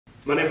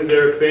My name is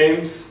Eric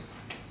Thames,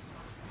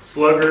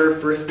 slugger,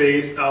 first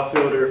base,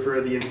 outfielder for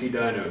the NC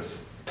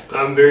Dinos.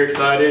 I'm very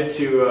excited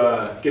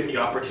to get the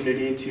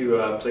opportunity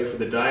to play for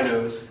the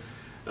Dinos.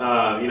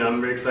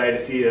 I'm very excited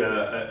to see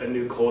a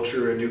new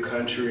culture, a new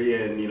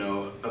country, and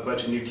a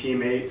bunch of new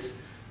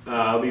teammates.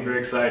 It'll be very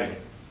exciting.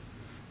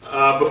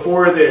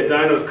 Before the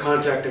Dinos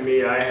contacted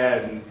me, I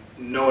had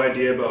no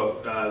idea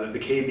about the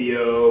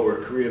KBO or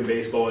Korean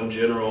baseball in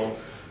general.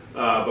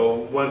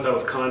 But once I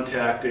was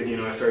contacted,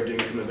 I started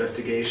doing some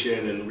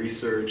investigation and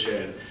research,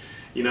 and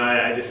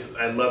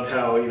I loved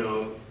how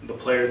the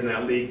players in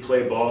that league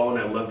play ball, and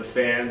I loved the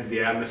fans,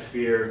 the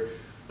atmosphere.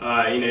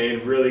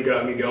 It really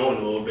got me going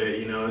a little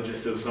bit.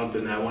 Just it was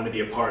something that I wanted to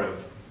be a part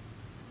of.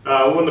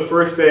 One of the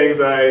first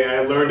things I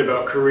learned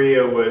about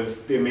Korea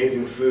was the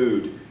amazing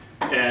food,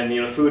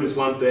 and food is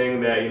one thing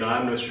that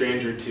I'm no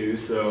stranger to.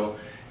 So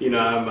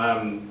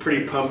I'm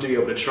pretty pumped to be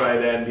able to try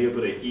that and be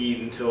able to eat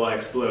until I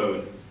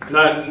explode.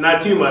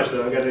 Not too much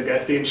though. I gotta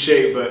stay in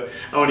shape, but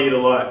I want to eat a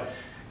lot.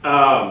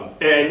 I've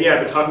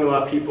been talking to a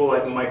lot of people.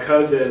 Like my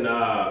cousin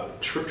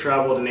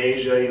traveled in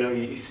Asia.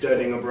 He's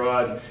studying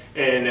abroad,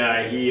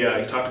 and he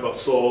talked about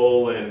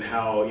Seoul and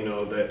how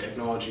the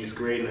technology is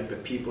great and that the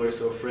people are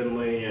so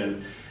friendly.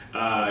 And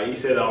he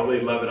said I'll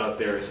really love it out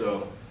there.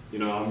 So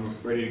I'm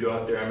ready to go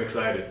out there. I'm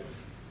excited.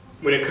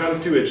 When it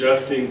comes to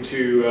adjusting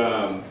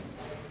to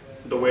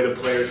the way the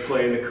players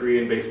play in the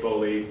Korean Baseball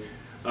League,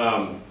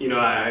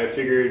 I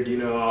figured,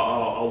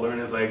 I'll learn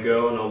as I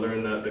go, and I'll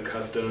learn the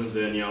customs,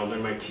 and I'll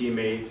learn my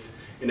teammates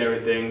and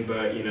everything.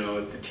 But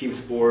it's a team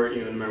sport.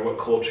 No matter what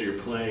culture you're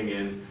playing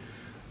in,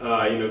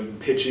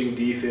 pitching,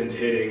 defense,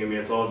 hitting. I mean,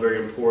 it's all very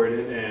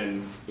important.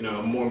 And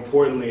more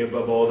importantly,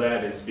 above all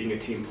that, is being a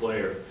team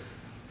player.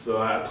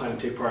 So I plan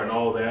to take part in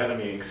all of that. I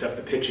mean, except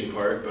the pitching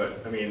part.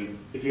 But I mean,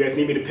 if you guys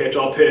need me to pitch,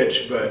 I'll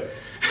pitch. But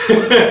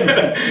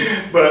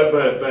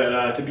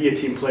but to be a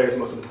team player is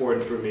most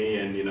important for me,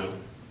 and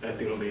I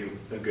think it'll be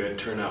a good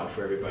turnout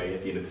for everybody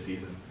at the end of the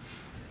season.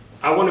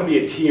 I want to be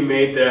a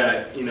teammate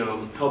that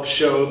helps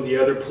show the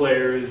other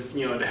players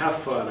to have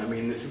fun. I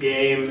mean, this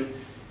game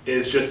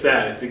is just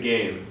that. It's a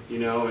game,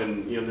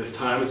 and there's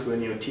times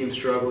when teams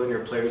struggling or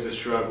players are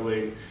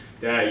struggling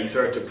that you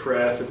start to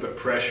press and put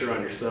pressure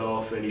on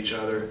yourself and each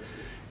other.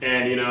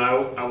 And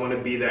I want to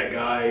be that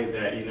guy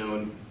that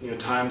in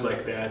times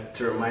like that,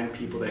 to remind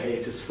people that hey,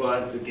 it's just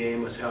fun. It's a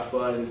game. Let's have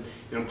fun.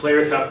 And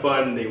players have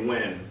fun and they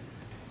win.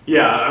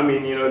 Yeah, I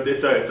mean,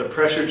 it's a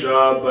pressure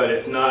job, but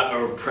it's not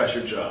a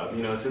pressure job.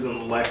 This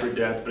isn't life or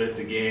death, but it's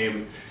a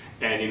game,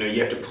 and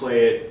you have to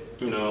play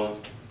it.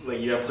 Like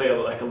you have to play it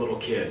like a little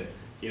kid.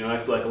 I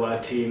feel like a lot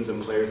of teams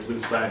and players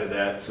lose sight of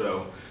that.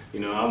 So,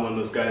 I'm one of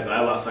those guys. I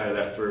lost sight of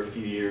that for a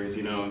few years.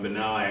 But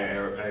now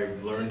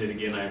I've learned it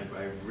again.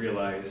 I've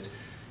realized,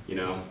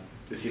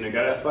 just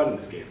gotta have fun in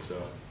this game.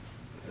 So,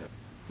 that's it.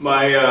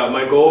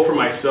 My goal for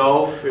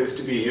myself is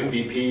to be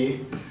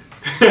MVP.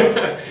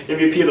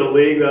 MVP of the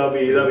league. That'll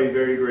be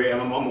very great.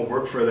 I'm gonna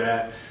work for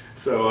that.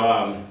 So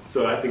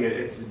I think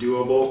it's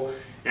doable.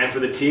 And for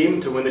the team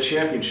to win the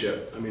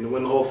championship. I mean, to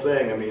win the whole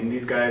thing. I mean,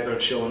 these guys are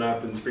chilling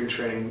up in spring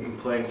training and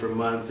playing for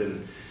months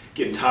and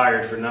getting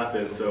tired for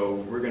nothing. So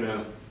we're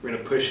gonna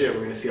push it.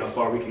 We're gonna see how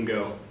far we can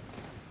go.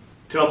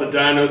 Tell the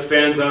Dinos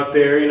fans out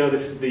there,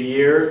 this is the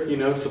year.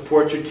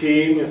 Support your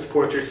team.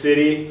 Support your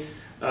city.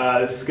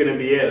 This is gonna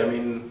be it. I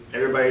mean,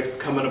 everybody's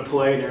coming to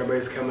play, and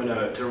everybody's coming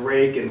to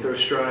rake and throw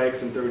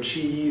strikes and throw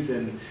cheese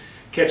and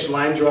catch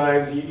line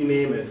drives. You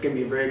name it. It's gonna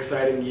be a very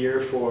exciting year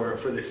for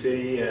the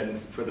city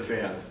and for the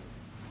fans.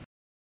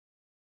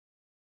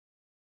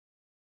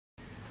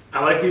 I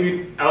like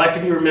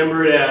to be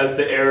remembered as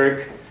the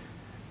Eric,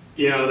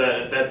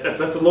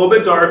 that's a little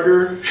bit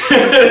darker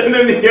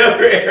than the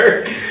other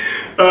Eric.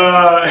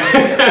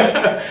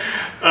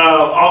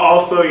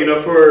 Also, you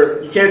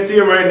can't see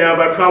him right now,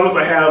 but I promise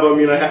I have them.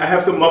 I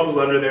have some muscles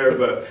under there,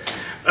 but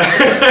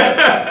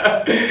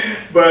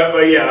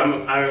yeah,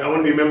 I want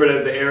to be remembered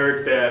as the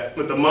Eric that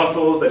with the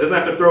muscles that doesn't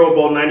have to throw a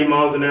ball 90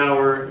 miles an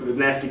hour with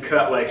nasty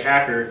cut like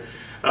Hacker,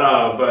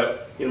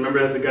 but remember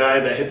as the guy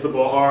that hits the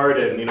ball hard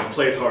and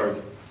plays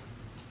hard.